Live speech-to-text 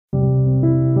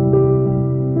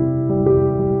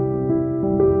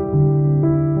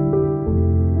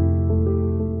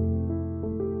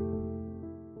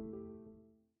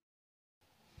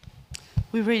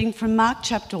We're reading from Mark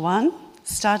chapter 1,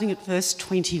 starting at verse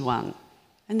 21.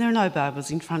 And there are no Bibles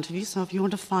in front of you, so if you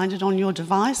want to find it on your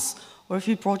device, or if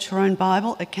you brought your own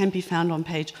Bible, it can be found on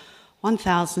page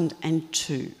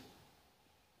 1002.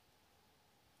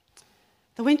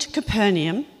 They went to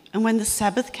Capernaum, and when the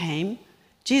Sabbath came,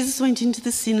 Jesus went into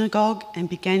the synagogue and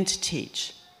began to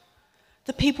teach.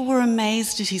 The people were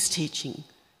amazed at his teaching,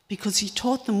 because he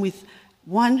taught them with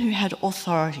one who had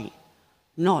authority,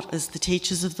 not as the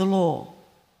teachers of the law.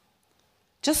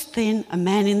 Just then, a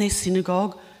man in their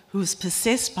synagogue who was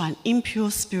possessed by an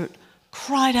impure spirit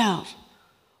cried out,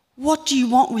 "What do you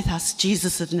want with us,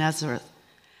 Jesus of Nazareth?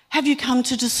 Have you come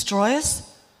to destroy us?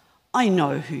 I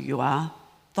know who you are,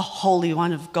 the Holy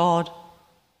One of God."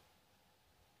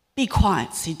 "Be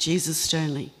quiet," said Jesus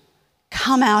sternly.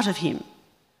 "Come out of him."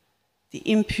 The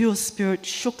impure spirit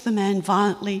shook the man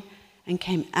violently and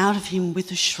came out of him with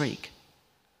a shriek.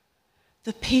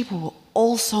 The people were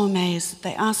all so amazed that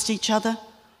they asked each other,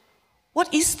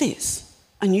 "What is this?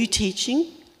 A new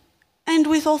teaching? And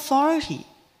with authority.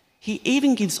 He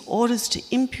even gives orders to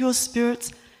impure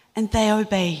spirits and they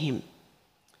obey him."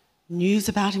 News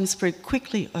about him spread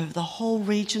quickly over the whole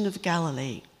region of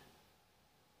Galilee.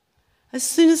 As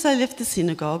soon as they left the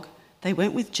synagogue, they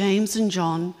went with James and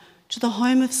John to the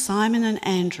home of Simon and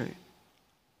Andrew.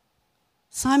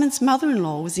 Simon's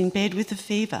mother-in-law was in bed with a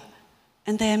fever,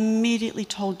 and they immediately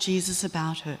told Jesus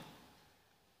about her.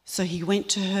 So he went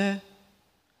to her,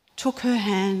 took her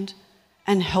hand,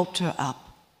 and helped her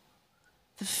up.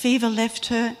 The fever left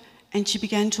her, and she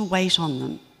began to wait on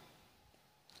them.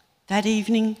 That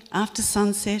evening, after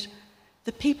sunset,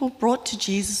 the people brought to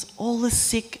Jesus all the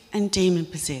sick and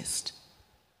demon-possessed.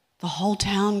 The whole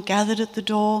town gathered at the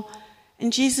door,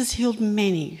 and Jesus healed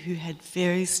many who had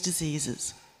various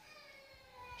diseases.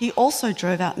 He also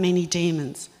drove out many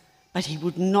demons, but he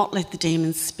would not let the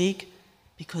demons speak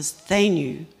because they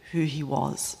knew who he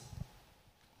was.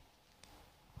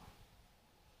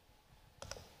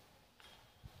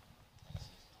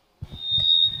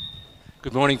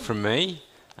 Good morning from me.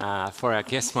 For our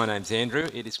guests, my name's Andrew.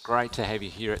 It is great to have you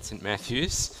here at St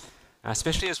Matthew's,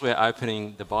 especially as we're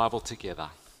opening the Bible together.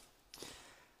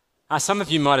 Some of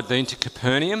you might have been to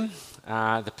Capernaum,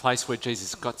 the place where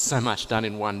Jesus got so much done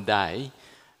in one day.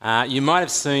 You might have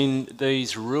seen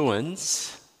these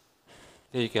ruins,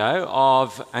 there you go,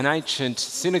 of an ancient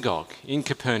synagogue in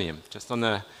Capernaum, just on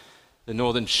the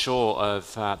northern shore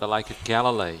of the Lake of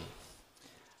Galilee.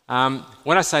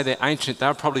 When I say they're ancient, they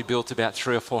were probably built about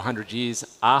 300 or 400 years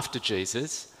after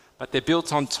Jesus, but they're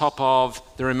built on top of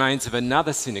the remains of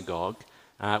another synagogue,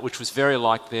 which was very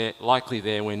likely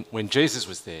there when Jesus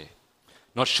was there.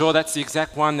 Not sure that's the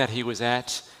exact one that he was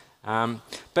at,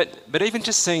 but even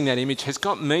just seeing that image has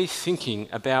got me thinking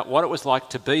about what it was like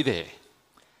to be there.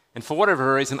 And for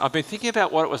whatever reason, I've been thinking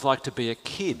about what it was like to be a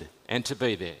kid and to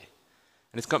be there.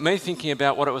 And it's got me thinking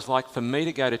about what it was like for me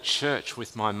to go to church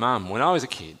with my mum when I was a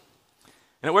kid.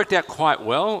 And it worked out quite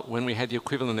well when we had the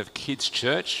equivalent of kids'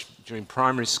 church during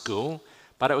primary school,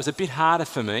 but it was a bit harder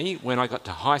for me when I got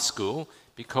to high school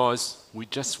because we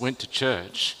just went to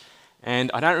church.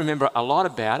 And I don't remember a lot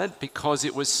about it because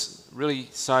it was really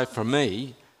so, for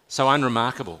me, so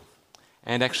unremarkable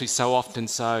and actually so often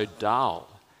so dull.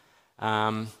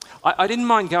 I didn't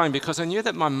mind going because I knew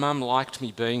that my mum liked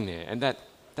me being there and that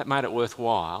made it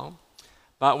worthwhile.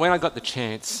 But when I got the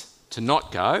chance to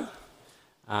not go,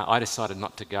 I decided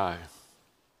not to go.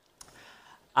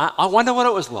 I wonder what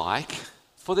it was like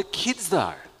for the kids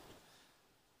though.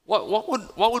 What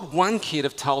would one kid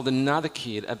have told another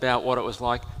kid about what it was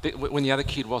like when the other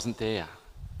kid wasn't there?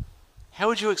 How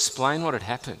would you explain what had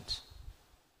happened?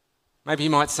 Maybe you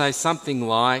might say something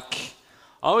like,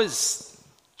 "I was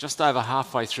just over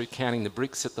halfway through counting the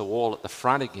bricks at the wall at the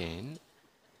front again,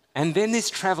 and then this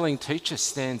travelling teacher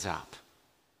stands up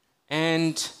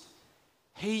and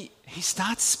he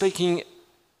starts speaking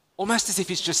almost as if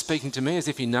he's just speaking to me, as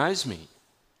if he knows me.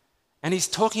 And he's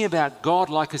talking about God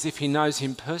like as if he knows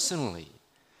him personally.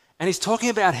 And he's talking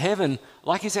about heaven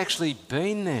like he's actually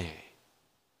been there.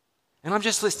 And I'm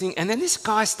just listening, and then this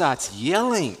guy starts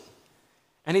yelling.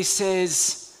 And he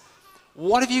says,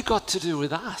 "What have you got to do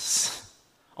with us?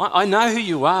 I know who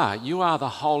you are. You are the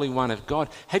Holy One of God.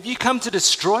 Have you come to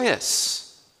destroy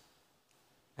us?"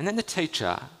 And then the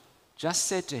teacher just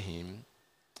said to him,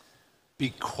 "Be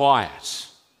quiet.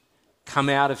 Come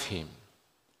out of him."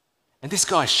 And this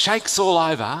guy shakes all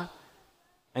over,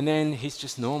 and then he's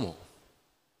just normal.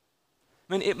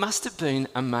 I mean, it must have been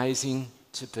amazing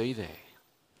to be there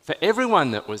for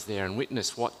everyone that was there and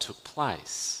witnessed what took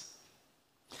place.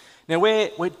 Now,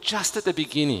 we're just at the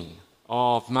beginning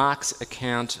of Mark's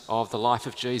account of the life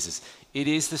of Jesus. It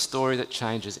is the story that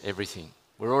changes everything.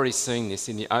 We're already seeing this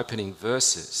in the opening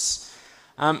verses.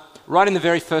 Right in the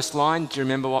very first line, do you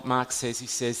remember what Mark says? He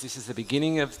says, this is the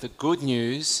beginning of the good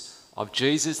news of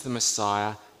Jesus the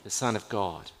Messiah, the Son of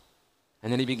God.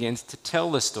 And then he begins to tell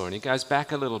the story. And he goes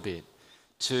back a little bit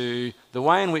to the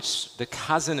way in which the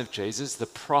cousin of Jesus, the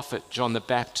prophet John the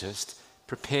Baptist,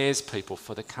 prepares people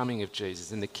for the coming of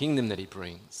Jesus and the kingdom that he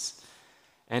brings.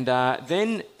 And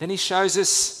then he shows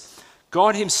us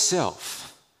God himself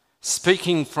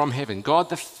speaking from heaven,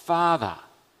 God the Father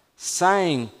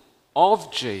saying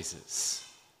of Jesus,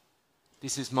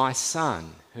 this is my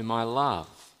Son whom I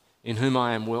love, in whom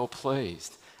I am well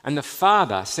pleased. And the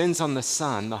Father sends on the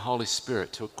Son the Holy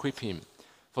Spirit to equip him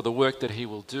for the work that he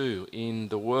will do in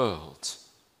the world.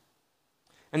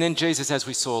 And then Jesus, as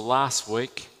we saw last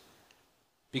week,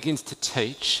 begins to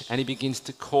teach and he begins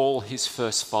to call his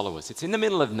first followers. It's in the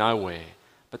middle of nowhere,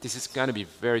 but this is going to be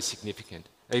very significant,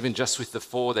 even just with the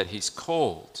 4 that he's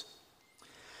called.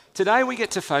 Today we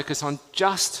get to focus on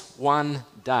just one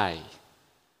day,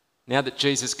 now that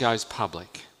Jesus goes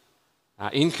public,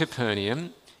 in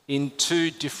Capernaum, in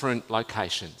 2 different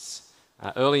locations.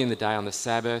 Early in the day on the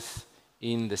Sabbath,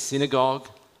 in the synagogue,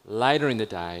 later in the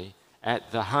day,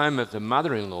 at the home of the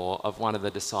mother-in-law of one of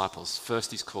the disciples.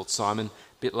 First he's called Simon,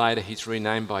 a bit later he's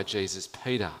renamed by Jesus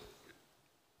Peter.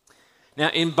 Now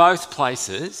in both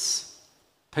places,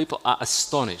 people are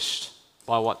astonished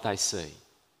by what they see.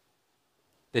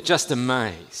 They're just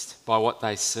amazed by what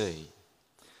they see.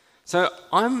 So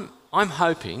I'm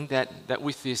hoping that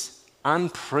with this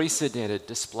unprecedented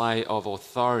display of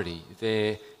authority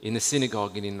there in the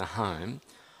synagogue and in the home,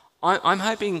 I'm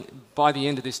hoping by the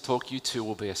end of this talk you too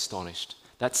will be astonished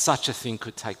that such a thing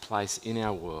could take place in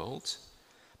our world.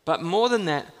 But more than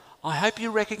that, I hope you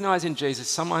recognise in Jesus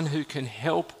someone who can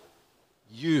help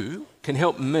you, can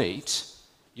help meet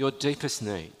your deepest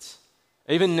needs,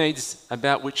 even needs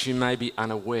about which you may be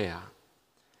unaware.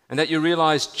 And that you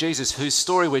realise Jesus, whose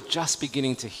story we're just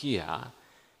beginning to hear,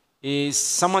 is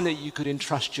someone that you could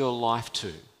entrust your life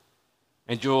to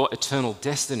and your eternal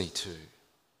destiny to.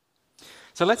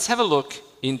 So let's have a look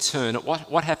in turn at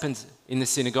what happens in the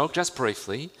synagogue, just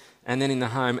briefly, and then in the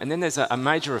home. And then there's a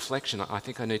major reflection I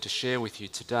think I need to share with you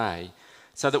today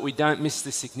so that we don't miss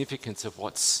the significance of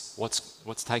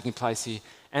what's taking place here,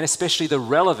 and especially the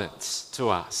relevance to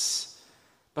us.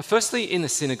 But firstly, in the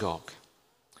synagogue,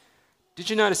 did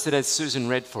you notice that as Susan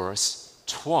read for us,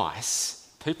 twice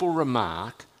people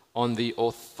remark on the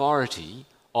authority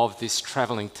of this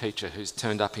travelling teacher who's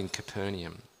turned up in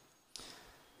Capernaum?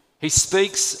 He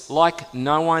speaks like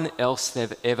no one else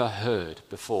they've ever heard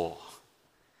before.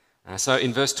 So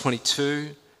in verse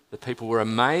 22, the people were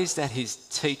amazed at his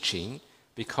teaching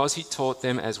because he taught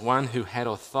them as one who had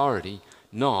authority,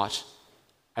 not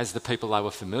as the people they were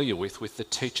familiar with the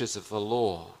teachers of the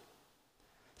law.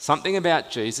 Something about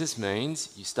Jesus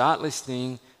means you start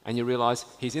listening and you realise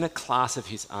he's in a class of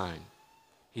his own.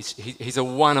 He's a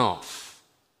one-off.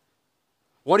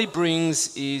 What he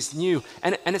brings is new.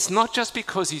 And it's not just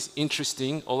because he's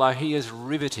interesting, although he is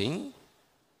riveting,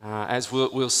 as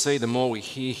we'll see the more we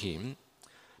hear him.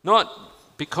 Not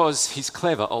because he's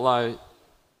clever, although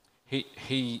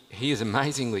he is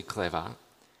amazingly clever.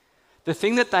 The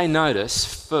thing that they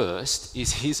notice first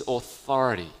is his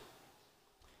authority.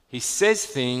 He says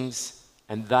things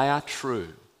and they are true.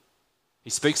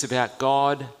 He speaks about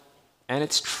God and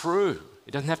it's true.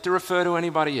 He doesn't have to refer to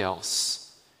anybody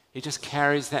else. He just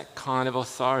carries that kind of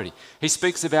authority. He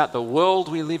speaks about the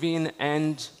world we live in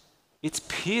and it's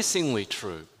piercingly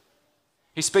true.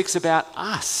 He speaks about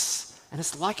us and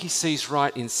it's like he sees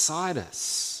right inside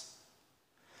us.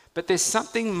 But there's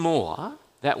something more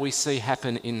that we see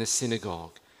happen in the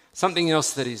synagogue, something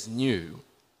else that is new.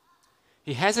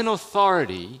 He has an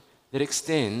authority that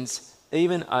extends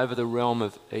even over the realm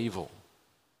of evil.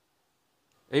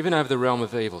 Even over the realm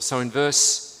of evil. So in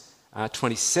verse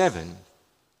 27,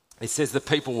 it says the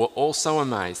people were also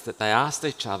amazed that they asked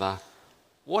each other,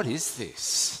 "What is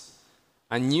this?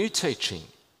 A new teaching,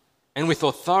 and with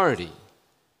authority.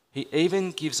 He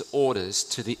even gives orders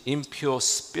to the impure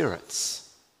spirits,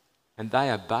 and they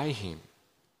obey him."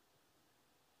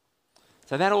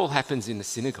 So that all happens in the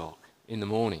synagogue in the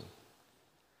morning.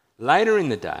 Later in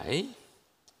the day,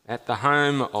 at the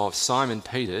home of Simon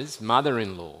Peter's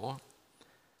mother-in-law,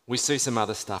 we see some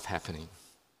other stuff happening.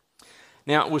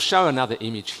 Now, we'll show another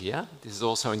image here. This is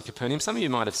also in Capernaum. Some of you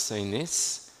might have seen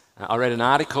this. I read an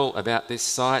article about this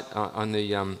site from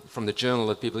the Journal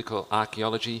of Biblical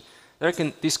Archaeology. They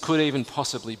reckon this could even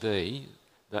possibly be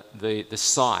the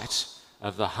site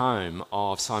of the home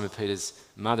of Simon Peter's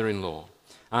mother-in-law.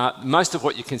 Most of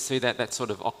what you can see, that sort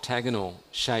of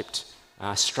octagonal-shaped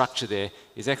structure there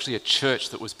is actually a church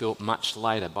that was built much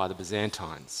later by the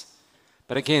Byzantines.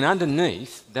 But again,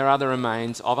 underneath, there are the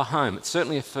remains of a home. It's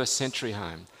certainly a first century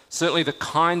home, certainly the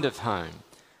kind of home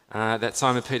that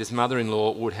Simon Peter's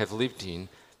mother-in-law would have lived in,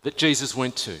 that Jesus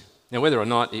went to. Now, whether or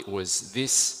not it was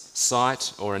this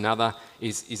site or another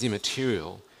is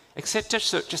immaterial, except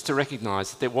just to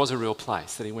recognise that there was a real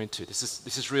place that he went to.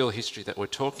 This is real history that we're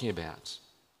talking about.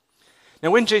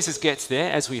 Now, when Jesus gets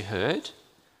there, as we heard,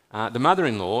 the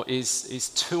mother-in-law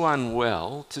is too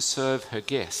unwell to serve her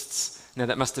guests. Now,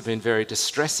 that must have been very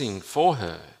distressing for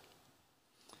her.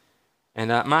 And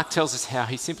Mark tells us how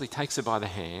he simply takes her by the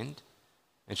hand,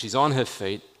 and she's on her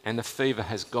feet, and the fever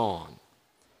has gone.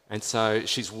 And so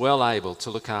she's well able to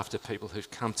look after people who've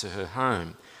come to her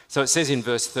home. So it says in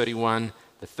verse 31,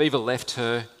 the fever left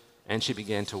her, and she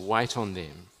began to wait on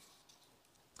them.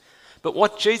 But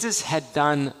what Jesus had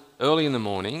done earlier in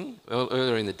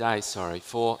the day,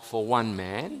 for one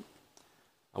man,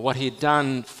 what he had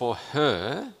done for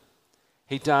her,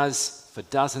 he does for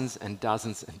dozens and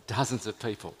dozens and dozens of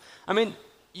people. I mean,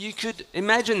 you could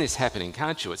imagine this happening,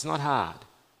 can't you? It's not hard.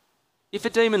 If a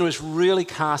demon was really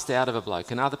cast out of a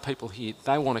bloke and other people here,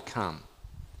 they want to come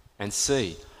and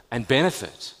see and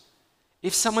benefit.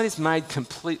 If someone is made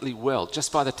completely well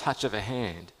just by the touch of a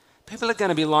hand, people are going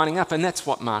to be lining up, and that's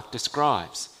what Mark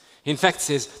describes. He in fact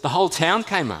says the whole town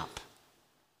came up.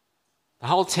 The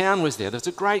whole town was there. There was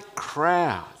a great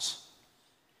crowd.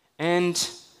 And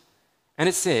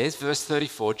it says, verse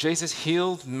 34, Jesus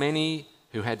healed many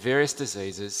who had various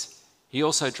diseases. He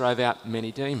also drove out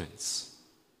many demons.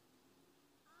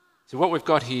 So what we've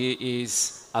got here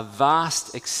is a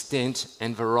vast extent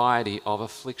and variety of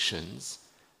afflictions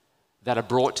that are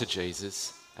brought to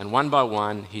Jesus, and one by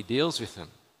one he deals with them.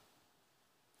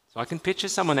 So I can picture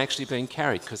someone actually being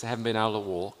carried because they haven't been able to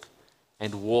walk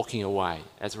and walking away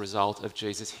as a result of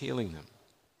Jesus healing them.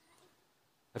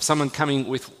 Of someone coming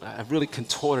with a really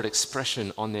contorted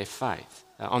expression on their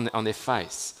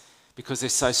face, because they're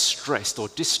so stressed or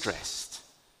distressed.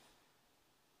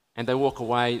 And they walk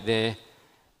away,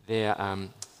 their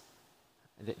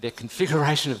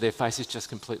configuration of their face is just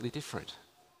completely different.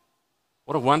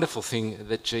 What a wonderful thing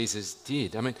that Jesus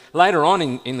did. I mean, later on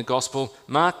in the Gospel,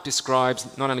 Mark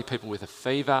describes not only people with a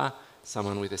fever,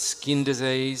 someone with a skin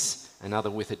disease, another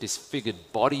with a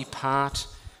disfigured body part,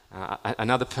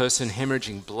 another person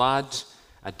hemorrhaging blood,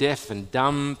 a deaf and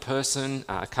dumb person,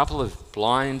 a couple of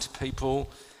blind people,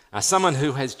 someone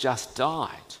who has just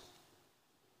died.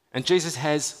 And Jesus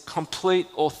has complete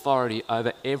authority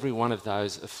over every one of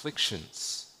those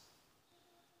afflictions.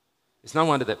 It's no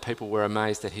wonder that people were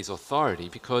amazed at his authority,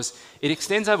 because it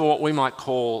extends over what we might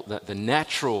call the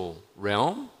natural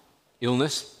realm,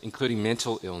 illness, including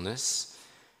mental illness,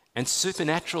 and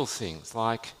supernatural things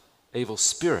like evil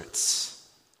spirits,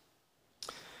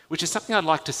 which is something I'd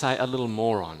like to say a little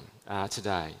more on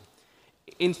today.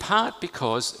 In part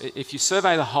because if you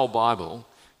survey the whole Bible,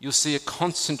 you'll see a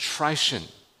concentration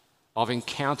of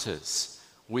encounters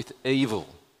with evil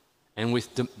and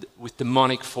with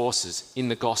demonic forces in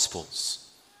the Gospels.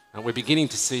 We're beginning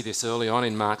to see this early on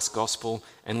in Mark's Gospel,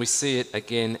 and we see it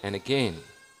again and again.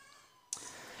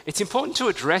 It's important to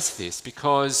address this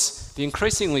because the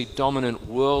increasingly dominant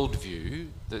worldview,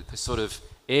 the sort of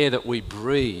air that we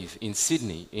breathe in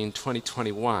Sydney in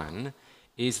 2021,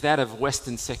 is that of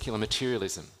Western secular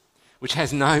materialism, which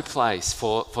has no place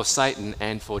for Satan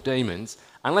and for demons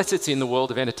unless it's in the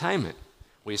world of entertainment,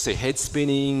 where you see head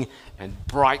spinning and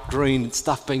bright green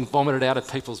stuff being vomited out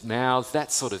of people's mouths,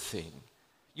 that sort of thing.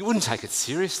 You wouldn't take it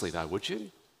seriously though, would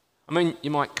you? I mean, you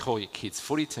might call your kids'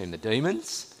 footy team the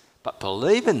Demons, but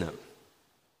believe in them.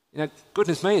 You know,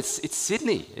 goodness me, it's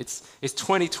Sydney. It's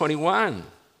 2021.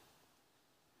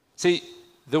 See,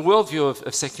 the worldview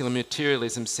of secular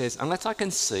materialism says, unless I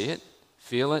can see it,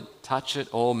 feel it, touch it,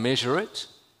 or measure it,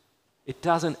 it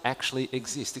doesn't actually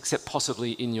exist, except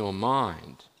possibly in your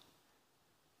mind.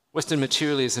 Western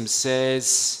materialism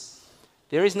says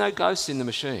there is no ghost in the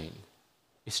machine.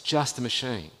 It's just a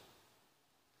machine.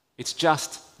 It's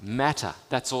just matter.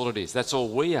 That's all it is. That's all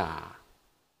we are.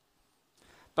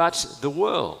 But the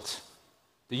world,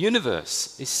 the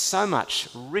universe, is so much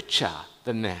richer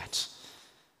than that.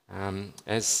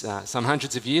 As some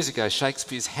hundreds of years ago,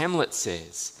 Shakespeare's Hamlet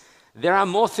says, there are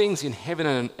more things in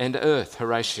heaven and earth,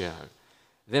 Horatio,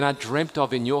 than are dreamt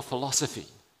of in your philosophy.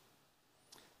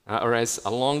 Or as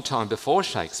a long time before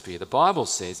Shakespeare, the Bible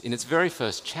says in its very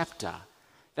first chapter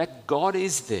that God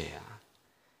is there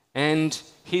and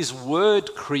his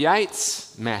word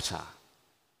creates matter.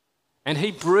 And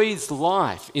he breathes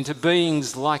life into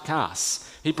beings like us.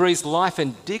 He breathes life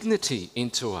and dignity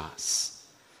into us.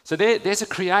 So there's a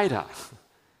creator.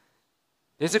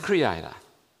 There's a creator.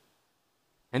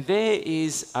 And there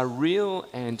is a real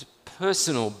and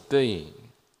personal being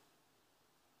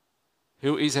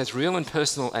who is as real and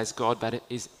personal as God, but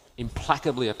is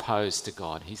implacably opposed to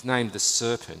God. He's named the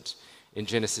serpent in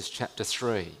Genesis chapter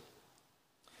 3. Can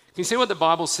you see what the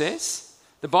Bible says?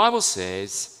 The Bible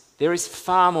says there is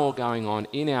far more going on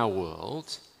in our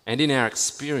world and in our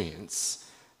experience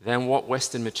than what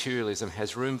Western materialism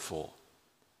has room for.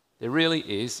 There really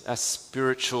is a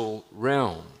spiritual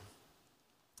realm.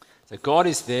 So God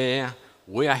is there.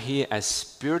 We are here as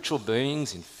spiritual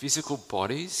beings in physical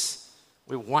bodies.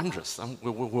 We're wondrous.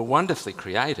 We're wonderfully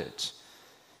created.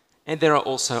 And there are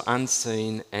also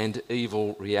unseen and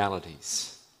evil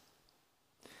realities.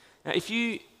 Now, if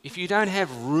you don't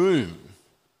have room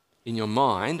in your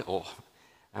mind or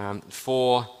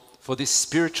for this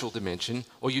spiritual dimension,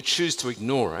 or you choose to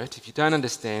ignore it, if you don't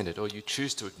understand it or you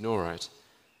choose to ignore it,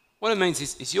 what it means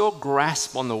is your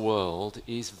grasp on the world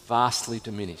is vastly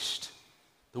diminished.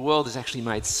 The world is actually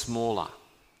made smaller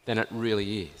than it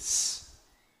really is.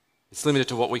 It's limited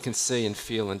to what we can see and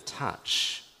feel and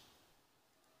touch.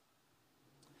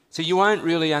 So you won't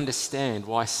really understand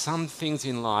why some things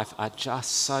in life are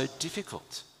just so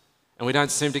difficult and we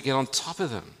don't seem to get on top of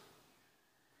them.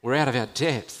 We're out of our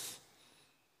depth.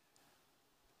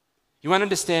 You won't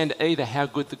understand either how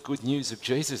good the good news of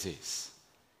Jesus is.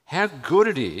 How good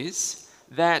it is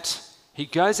that he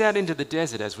goes out into the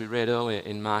desert, as we read earlier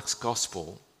in Mark's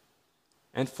Gospel,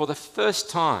 and for the first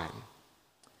time,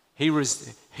 he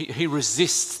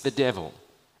resists the devil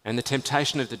and the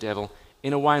temptation of the devil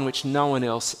in a way in which no one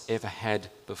else ever had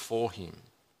before him.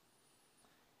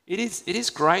 It is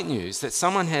great news that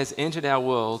someone has entered our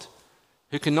world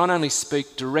who can not only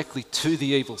speak directly to the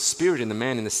evil spirit in the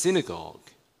man in the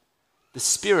synagogue, the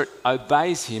spirit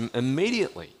obeys him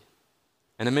immediately.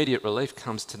 And immediate relief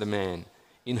comes to the man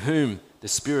in whom the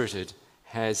spirited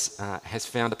has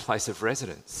found a place of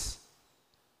residence.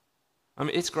 I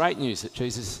mean, it's great news that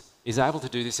Jesus is able to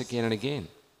do this again and again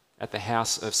at the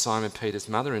house of Simon Peter's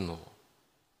mother-in-law.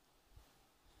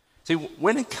 See,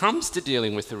 when it comes to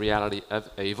dealing with the reality of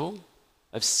evil,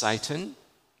 of Satan,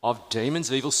 of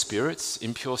demons, evil spirits,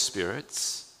 impure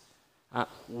spirits,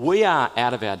 we are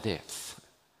out of our depth.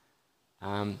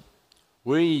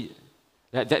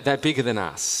 They're bigger than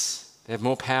us. They have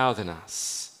more power than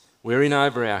us. We're in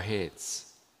over our heads.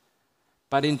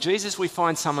 But in Jesus, we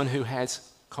find someone who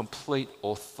has complete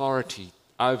authority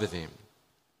over them.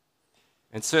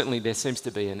 And certainly there seems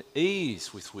to be an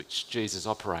ease with which Jesus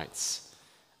operates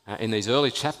in these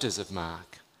early chapters of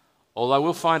Mark. Although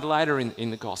we'll find later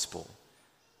in the Gospel,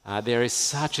 there is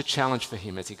such a challenge for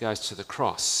him as he goes to the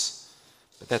cross.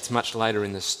 But that's much later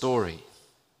in the story.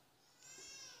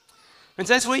 And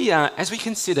as we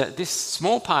consider this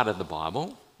small part of the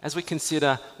Bible, as we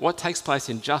consider what takes place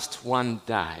in just one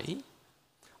day,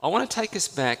 I want to take us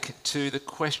back to the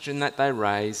question that they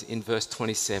raise in verse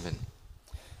 27.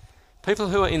 People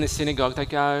who are in the synagogue, they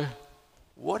go,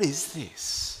 "What is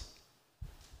this?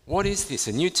 What is this?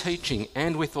 A new teaching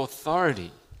and with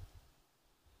authority."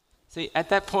 See, at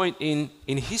that point in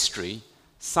history,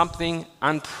 something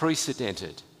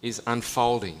unprecedented is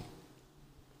unfolding.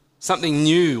 Something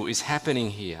new is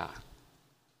happening here.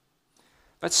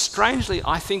 But strangely,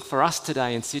 I think for us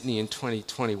today in Sydney in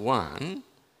 2021,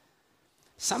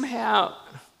 somehow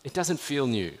it doesn't feel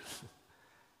new.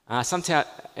 Somehow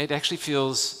it actually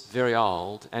feels very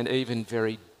old and even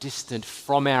very distant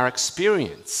from our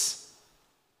experience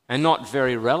and not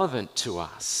very relevant to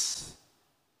us.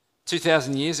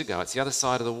 2,000 years ago, it's the other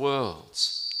side of the world.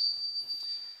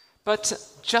 But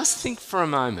just think for a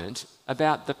moment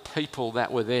about the people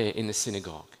that were there in the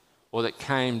synagogue or that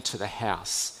came to the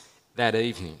house that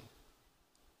evening.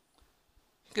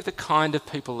 Think of the kind of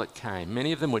people that came.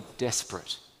 Many of them were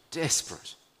desperate,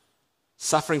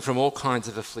 suffering from all kinds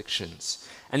of afflictions.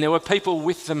 And there were people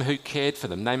with them who cared for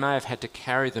them. They may have had to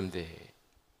carry them there.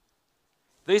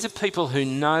 These are people who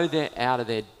know they're out of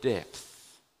their depth.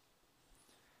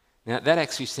 Now, that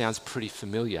actually sounds pretty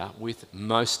familiar with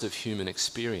most of human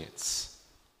experience.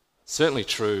 Certainly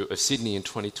true of Sydney in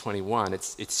 2021.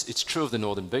 It's true of the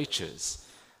Northern Beaches.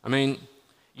 I mean,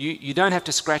 you don't have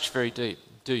to scratch very deep,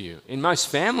 do you? In most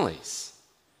families,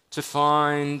 to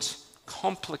find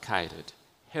complicated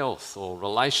health or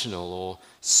relational or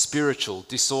spiritual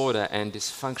disorder and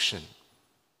dysfunction.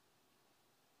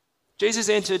 Jesus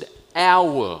entered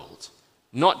our world,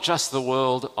 not just the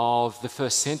world of the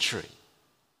first century.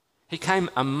 He came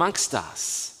amongst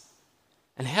us.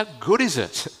 And how good is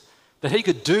it that he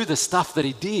could do the stuff that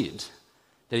he did,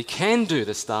 that he can do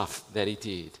the stuff that he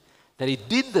did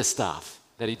the stuff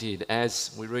that he did as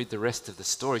we read the rest of the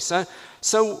story.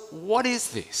 So what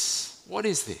is this? What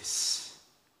is this?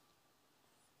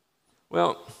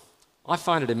 Well, I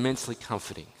find it immensely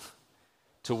comforting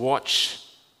to watch,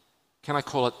 can I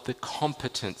call it, the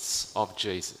competence of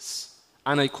Jesus,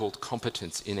 unequaled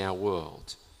competence in our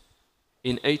world,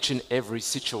 in each and every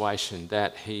situation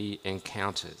that he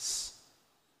encounters.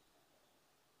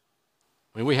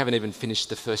 I mean, we haven't even finished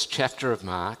the first chapter of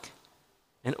Mark,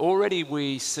 and already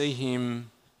we see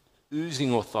him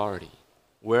oozing authority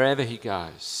wherever he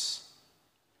goes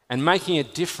and making a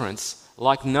difference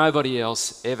like nobody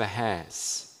else ever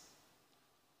has.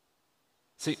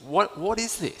 See, what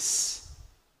is this?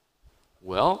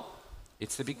 Well,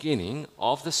 it's the beginning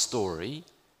of the story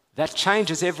that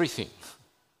changes everything.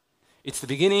 It's the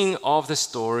beginning of the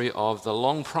story of the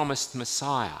long-promised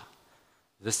Messiah,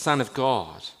 the Son of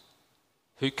God,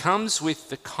 who comes with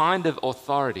the kind of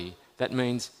authority that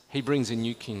means he brings a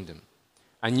new kingdom,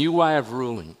 a new way of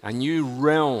ruling, a new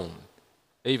realm,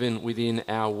 even within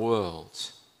our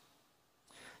world.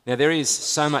 Now, there is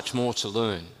so much more to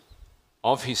learn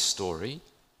of his story.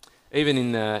 Even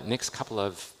in the next couple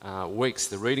of weeks,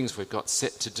 the readings we've got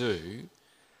set to do,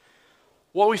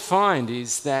 what we find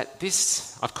is that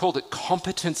this, I've called it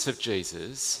competence of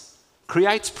Jesus,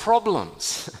 creates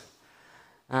problems.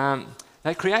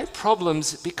 They create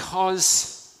problems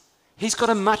because he's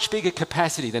got a much bigger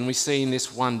capacity than we see in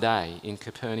this one day in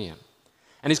Capernaum.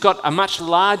 And he's got a much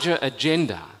larger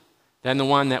agenda than the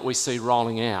one that we see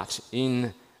rolling out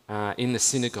in the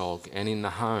synagogue and in the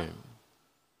home.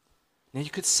 Now you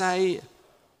could say,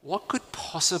 what could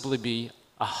possibly be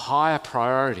a higher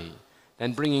priority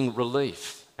than bringing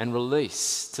relief and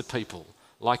release to people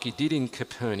like he did in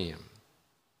Capernaum?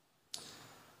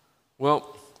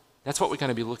 Well, that's what we're going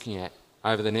to be looking at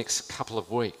over the next couple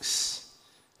of weeks.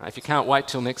 If you can't wait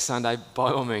till next Sunday,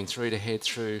 by all means, read ahead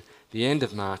through the end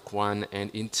of Mark 1 and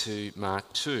into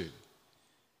Mark 2.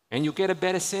 And you'll get a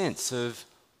better sense of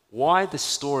why the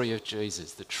story of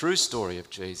Jesus, the true story of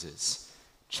Jesus,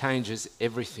 changes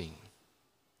everything.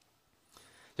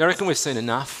 I reckon we've seen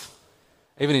enough,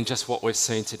 even in just what we've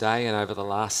seen today and over the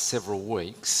last several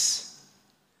weeks,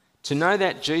 to know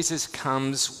that Jesus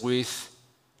comes with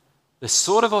the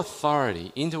sort of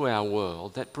authority into our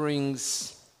world that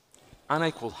brings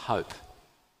unequaled hope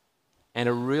and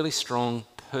a really strong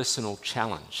personal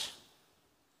challenge.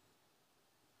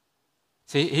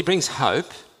 See, he brings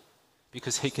hope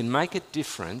because he can make a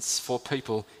difference for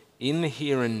people in the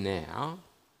here and now.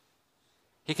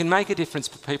 He can make a difference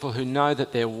for people who know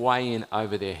that they're way in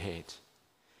over their head.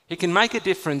 He can make a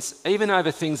difference even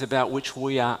over things about which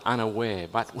we are unaware,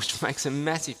 but which makes a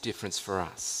massive difference for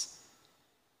us.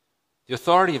 The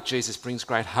authority of Jesus brings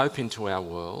great hope into our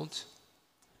world.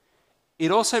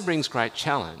 It also brings great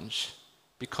challenge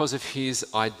because of his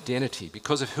identity,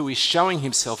 because of who he's showing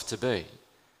himself to be.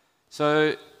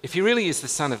 So if he really is the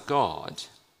Son of God,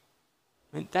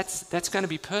 I mean, that's going to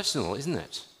be personal, isn't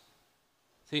it?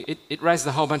 See, it raises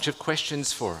a whole bunch of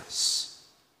questions for us.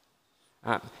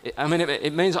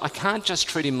 It means I can't just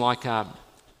treat him like a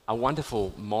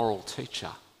wonderful moral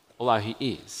teacher, although he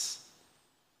is.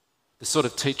 The sort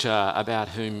of teacher about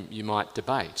whom you might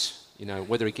debate,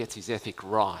 whether he gets his ethic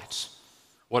right,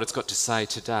 what it's got to say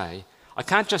today. I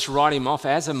can't just write him off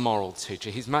as a moral teacher.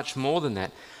 He's much more than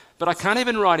that. But I can't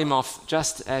even write him off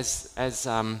just as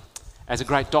a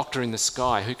great doctor in the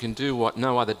sky who can do what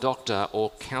no other doctor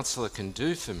or counsellor can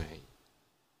do for me.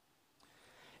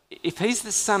 If he's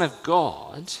the Son of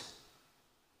God,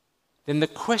 then the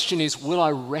question is, will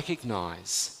I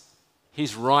recognise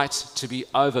his right to be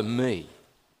over me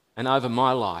and over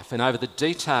my life and over the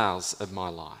details of my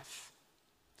life?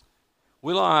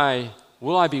 Will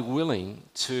I be willing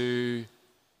to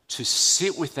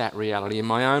sit with that reality in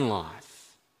my own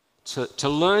life, to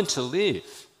learn to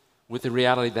live with the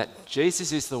reality that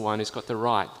Jesus is the one who's got the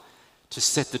right to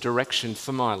set the direction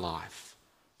for my life,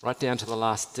 right down to the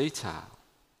last detail?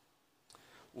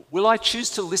 Will I choose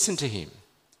to listen to him?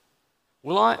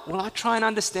 Will I try and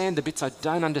understand the bits I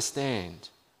don't understand?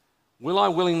 Will I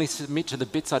willingly submit to the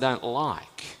bits I don't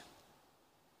like?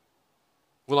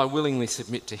 Will I willingly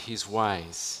submit to his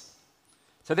ways?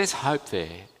 So there's hope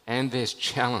there and there's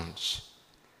challenge.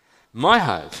 My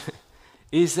hope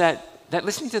is that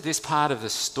listening to this part of the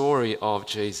story of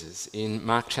Jesus in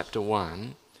Mark chapter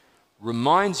 1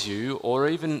 reminds you, or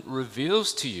even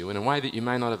reveals to you in a way that you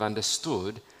may not have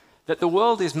understood, that the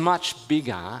world is much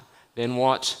bigger than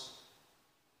what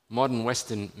modern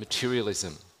Western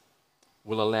materialism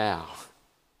will allow.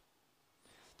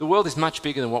 The world is much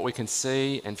bigger than what we can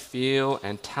see and feel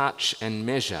and touch and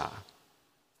measure.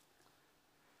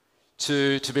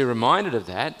 To be reminded of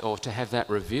that, or to have that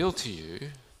revealed to you,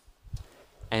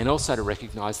 and also to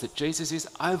recognise that Jesus is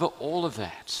over all of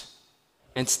that.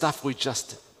 and stuff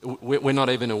we're not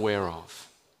even aware of.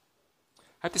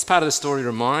 I hope this part of the story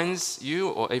reminds you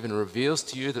or even reveals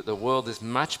to you that the world is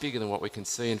much bigger than what we can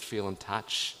see and feel and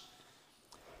touch.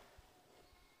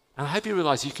 And I hope you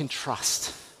realise you can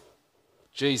trust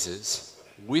Jesus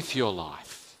with your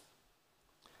life.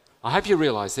 I hope you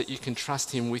realise that you can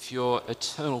trust him with your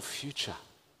eternal future.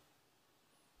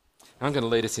 And I'm going to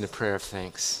lead us in a prayer of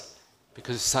thanks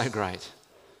because it's so great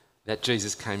that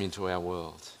Jesus came into our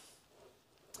world.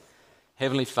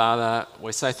 Heavenly Father,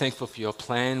 we're so thankful for your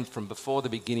plan from before the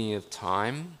beginning of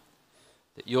time,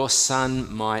 that your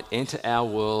Son might enter our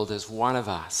world as one of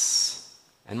us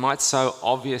and might so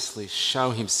obviously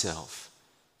show himself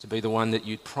to be the one that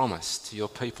you'd promised to your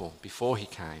people before he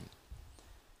came.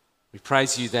 We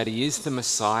praise you that he is the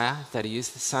Messiah, that he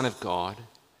is the Son of God,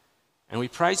 and we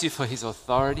praise you for his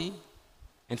authority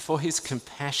and for his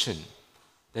compassion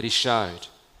that he showed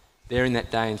there in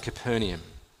that day in Capernaum.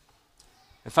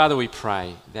 And Father, we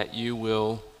pray that you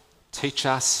will teach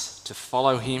us to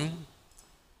follow him,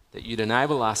 that you'd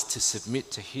enable us to submit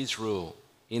to his rule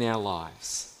in our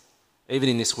lives, even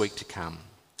in this week to come.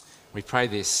 We pray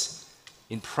this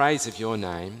in praise of your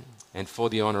name and for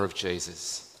the honour of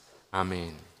Jesus.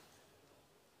 Amen.